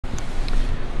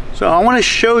So I want to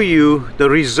show you the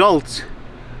results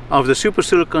of the Super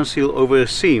Silicone Seal over a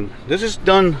seam. This is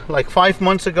done like 5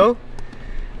 months ago,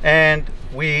 and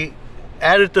we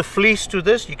added the fleece to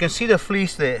this. You can see the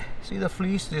fleece there. See the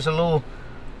fleece? There's a little,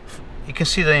 you can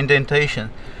see the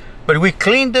indentation. But we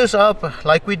cleaned this up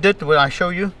like we did when I show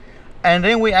you, and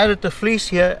then we added the fleece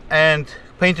here and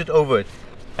painted over it.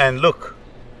 And look,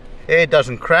 it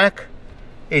doesn't crack.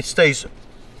 It stays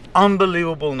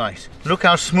unbelievable nice. Look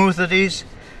how smooth it is,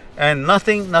 and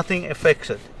nothing affects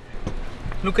it.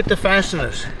 Look at the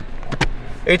fasteners.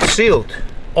 It's sealed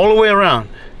all the way around.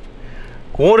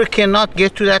 Water cannot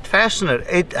get to that fastener.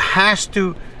 It has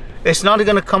to, it's not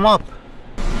going to come up.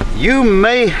 You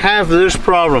may have this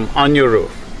problem on your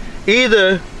roof.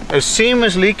 Either a seam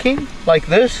is leaking like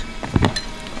this.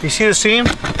 You see the seam?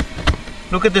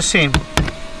 Look at the seam.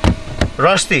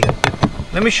 Rusty.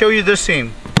 Let me show you this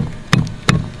seam.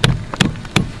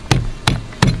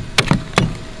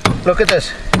 Look at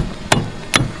this.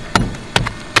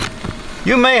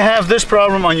 You may have this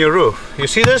problem on your roof. You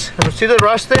see this? See the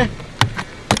rust there?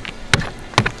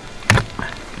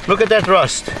 Look at that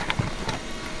rust.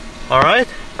 Alright?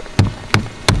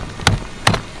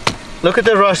 Look at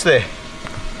the rust there.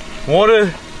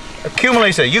 Water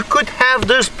accumulates there. You could have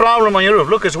this problem on your roof.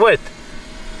 Look, it's wet.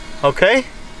 Okay?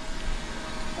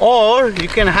 Or you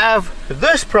can have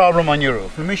this problem on your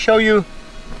roof. Let me show you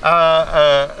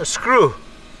a screw.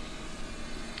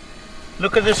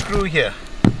 Look at the screw here.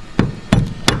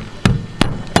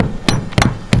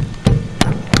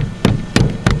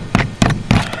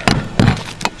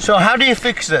 So how do you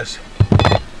fix this?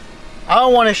 I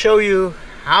want to show you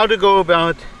how to go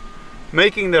about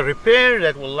making the repair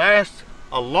that will last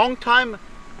a long time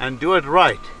and do it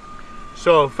right.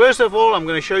 So first of all, I'm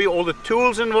going to show you all the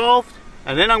tools involved,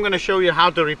 and then I'm going to show you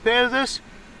how to repair this,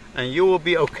 and you will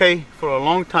be okay for a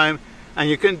long time, and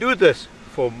you can do this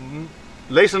for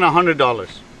less than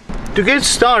 $100. To get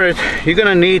started, you're going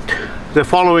to need the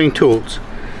following tools.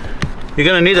 You're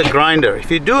going to need a grinder. If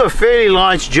you do a fairly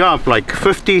large job, like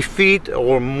 50 feet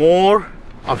or more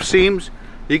of seams,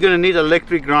 you're going to need an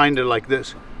electric grinder like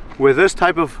this, with this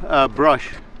type of brush.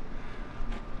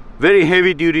 Very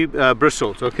heavy duty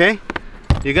bristles, okay?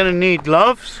 You're going to need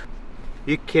gloves.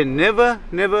 You can never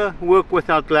work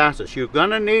without glasses. You're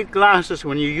going to need glasses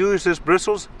when you use these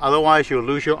bristles, otherwise you'll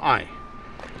lose your eye.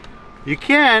 You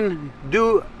can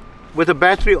do with a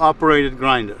battery operated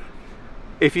grinder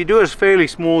if you do a fairly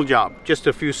small job, just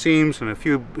a few seams and a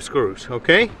few screws,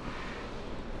 okay?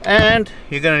 And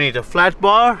you're going to need a flat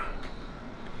bar.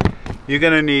 You're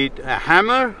going to need a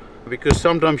hammer, because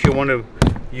sometimes you want to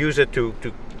use it to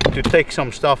take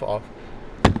some stuff off.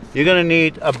 You're going to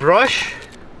need a brush.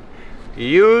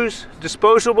 Use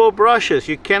disposable brushes.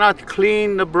 You cannot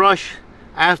clean the brush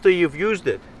after you've used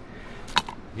it.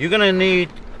 You're going to need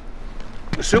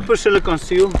Super Silicone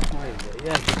Seal.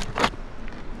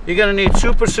 You're going to need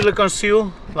Super Silicone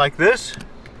Seal like this,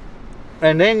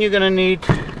 and then you're going to need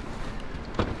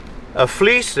a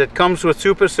fleece that comes with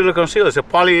Super Silicone Seal. It's a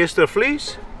polyester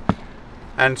fleece,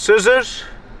 and scissors,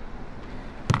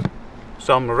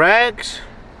 some rags,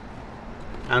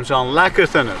 and some lacquer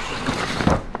thinners,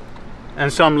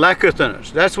 and some lacquer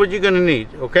thinners. That's what you're going to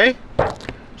need, okay?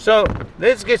 So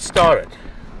let's get started.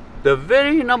 The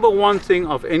very number one thing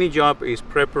of any job is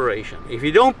preparation. If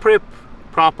you don't prep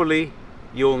properly,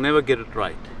 you'll never get it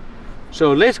right.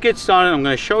 So let's get started. I'm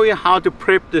going to show you how to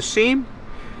prep the seam,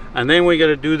 and then we're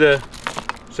going to do the,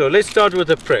 so let's start with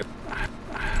the prep.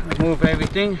 Remove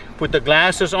everything, put the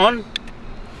glasses on,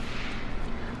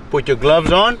 put your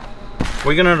gloves on.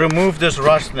 We're going to remove this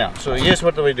rust now. So here's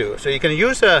what we do. So you can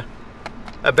use a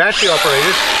battery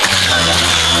operated.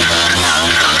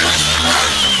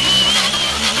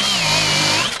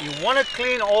 You want to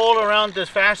clean all around the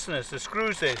fasteners, the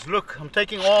screws there. Look, I'm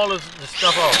taking all of the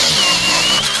stuff off.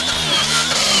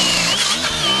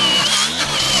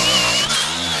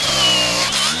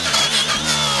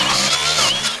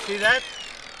 See that?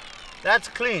 That's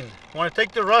clean. I want to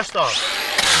take the rust off.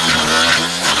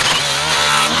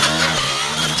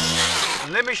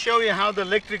 And let me show you how the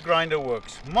electric grinder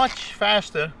works. Much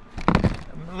faster,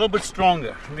 a little bit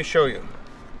stronger. Let me show you.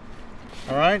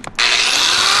 All right.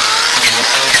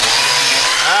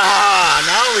 Ah,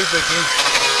 now we begin.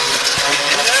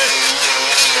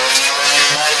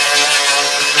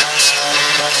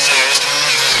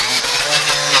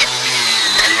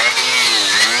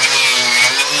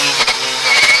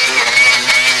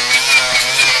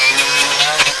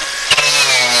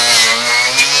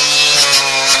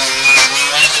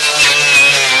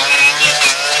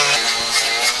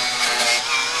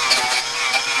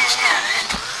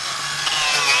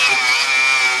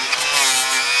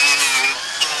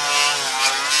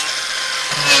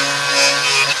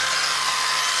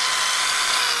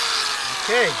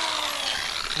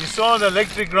 saw the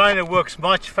electric grinder works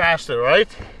much faster, right?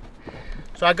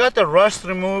 So I got the rust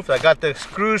removed, I got the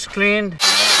screws cleaned.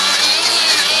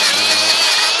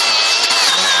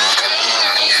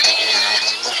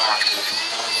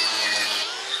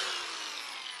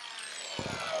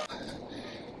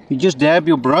 You just dab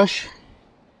your brush,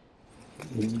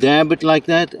 dab it like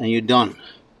that, and you're done.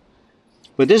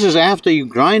 But this is after you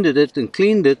grinded it and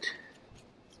cleaned it,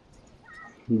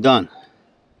 done.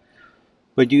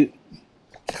 But you,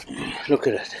 look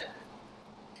at it.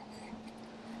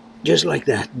 Just like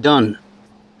that, done.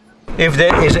 If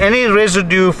there is any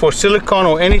residue for silicone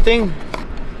or anything,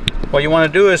 what you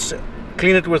want to do is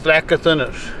clean it with lacquer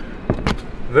thinners.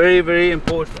 Very, very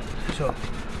important. So,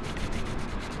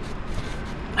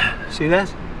 see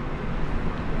that?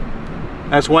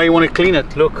 That's why you want to clean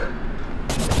it, look.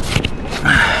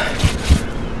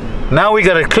 Now we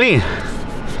got it clean.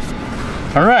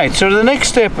 Alright, so the next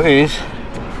step is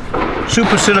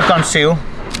super silicone seal,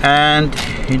 and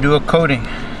you do a coating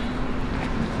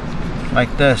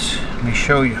like this. Let me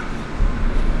show you.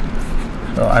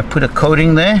 So I put a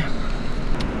coating there,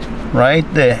 right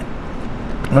there.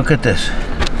 Look at this.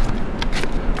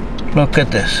 Look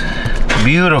at this.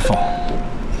 Beautiful.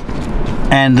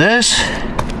 And this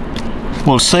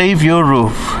will save your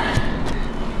roof.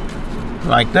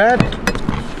 Like that.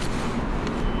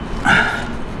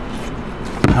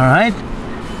 Alright.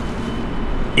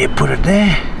 You put it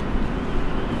there.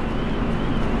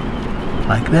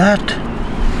 Like that.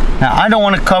 Now I don't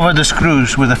want to cover the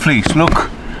screws with a fleece. Look,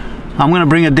 I'm going to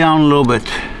bring it down a little bit.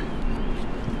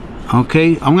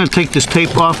 Okay, I'm going to take this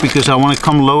tape off because I want to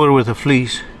come lower with a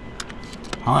fleece.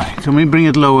 Alright, so let me bring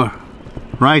it lower.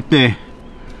 Right there.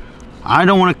 I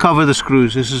don't want to cover the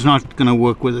screws. This is not going to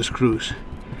work with the screws.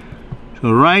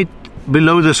 So right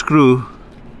below the screw,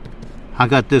 I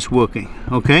got this working.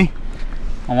 Okay?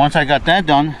 And once I got that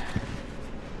done,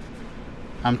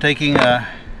 I'm taking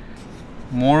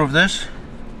more of this.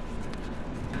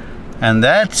 And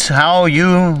that's how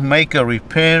you make a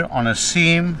repair on a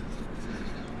seam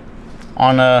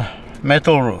on a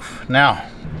metal roof. Now,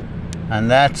 and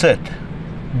that's it.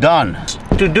 Done.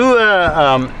 To do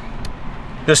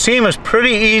the seam is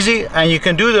pretty easy, and you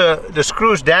can do the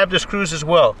screws, dab the screws as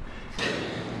well.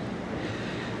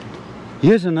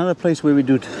 Here's another place where we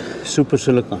do super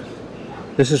silicone.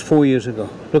 This is 4 years ago.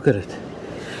 Look at it.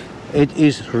 It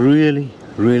is really,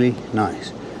 really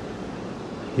nice.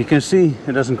 You can see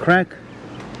it doesn't crack.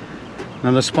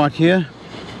 Another spot here.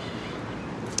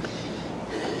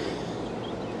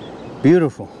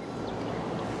 Beautiful.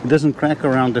 It doesn't crack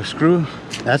around the screw.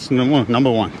 That's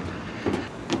number one.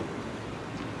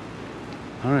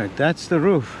 All right, that's the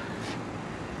roof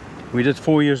we did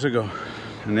 4 years ago,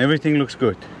 and everything looks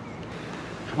good.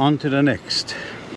 On to the next.